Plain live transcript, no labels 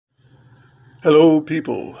Hello,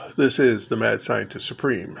 people. This is the Mad Scientist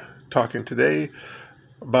Supreme, talking today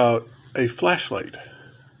about a flashlight.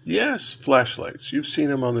 Yes, flashlights. You've seen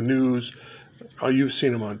them on the news, you've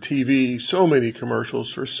seen them on TV, so many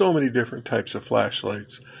commercials for so many different types of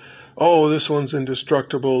flashlights. Oh, this one's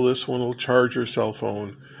indestructible, this one will charge your cell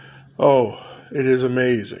phone. Oh, it is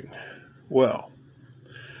amazing. Well,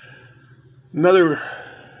 another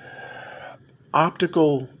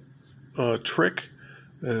optical trick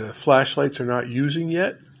flashlights are not using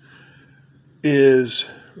yet is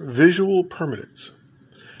visual permanence.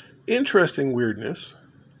 Interesting weirdness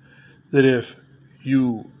that if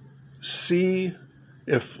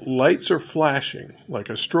lights are flashing like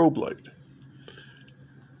a strobe light,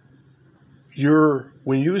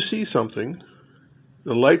 when you see something,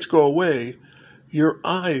 the lights go away, your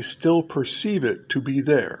eyes still perceive it to be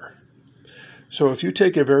there. So if you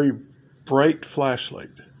take a very bright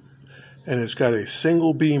flashlight and it's got a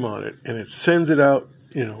single beam on it, and it sends it out,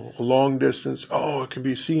 a long distance. Oh, it can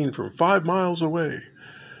be seen from 5 miles away.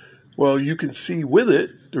 Well, you can see with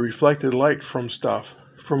it the reflected light from stuff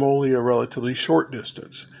from only a relatively short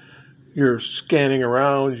distance. You're scanning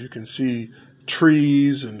around, you can see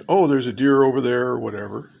trees, and there's a deer over there, or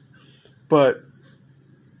whatever. But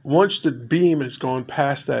once the beam has gone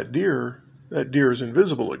past that deer is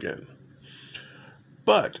invisible again.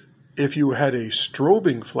 But if you had a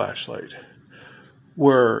strobing flashlight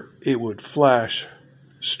where it would flash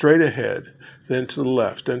straight ahead, then to the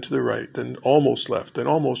left, then to the right, then almost left, then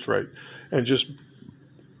almost right, and just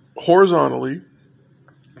horizontally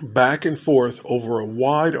back and forth over a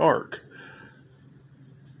wide arc,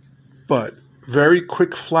 but very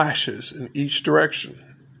quick flashes in each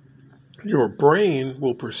direction, your brain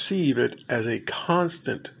will perceive it as a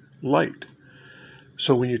constant light.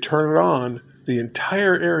 So when you turn it on, the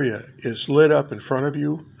entire area is lit up in front of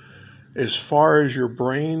you. As far as your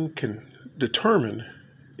brain can determine,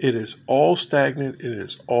 it is all stagnant, it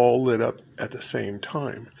is all lit up at the same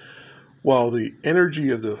time. While the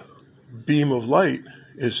energy of the beam of light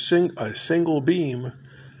is a single beam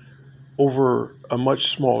over a much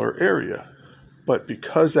smaller area. But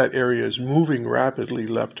because that area is moving rapidly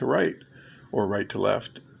left to right, or right to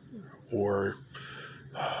left, or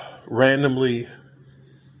randomly,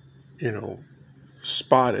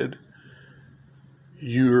 spotted,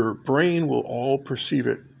 your brain will all perceive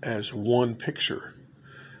it as one picture.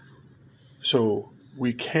 So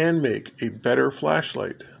we can make a better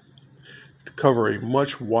flashlight to cover a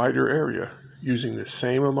much wider area using the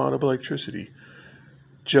same amount of electricity,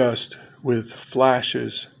 just with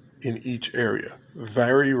flashes in each area.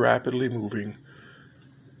 Very rapidly moving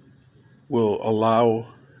will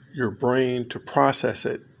allow your brain to process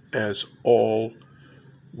it as all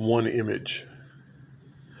one image.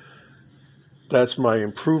 That's my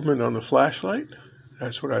improvement on the flashlight.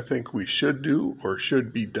 That's what I think we should do or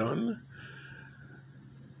should be done.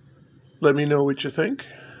 Let me know what you think.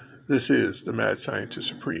 This is the Mad Scientist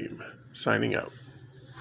Supreme, signing out.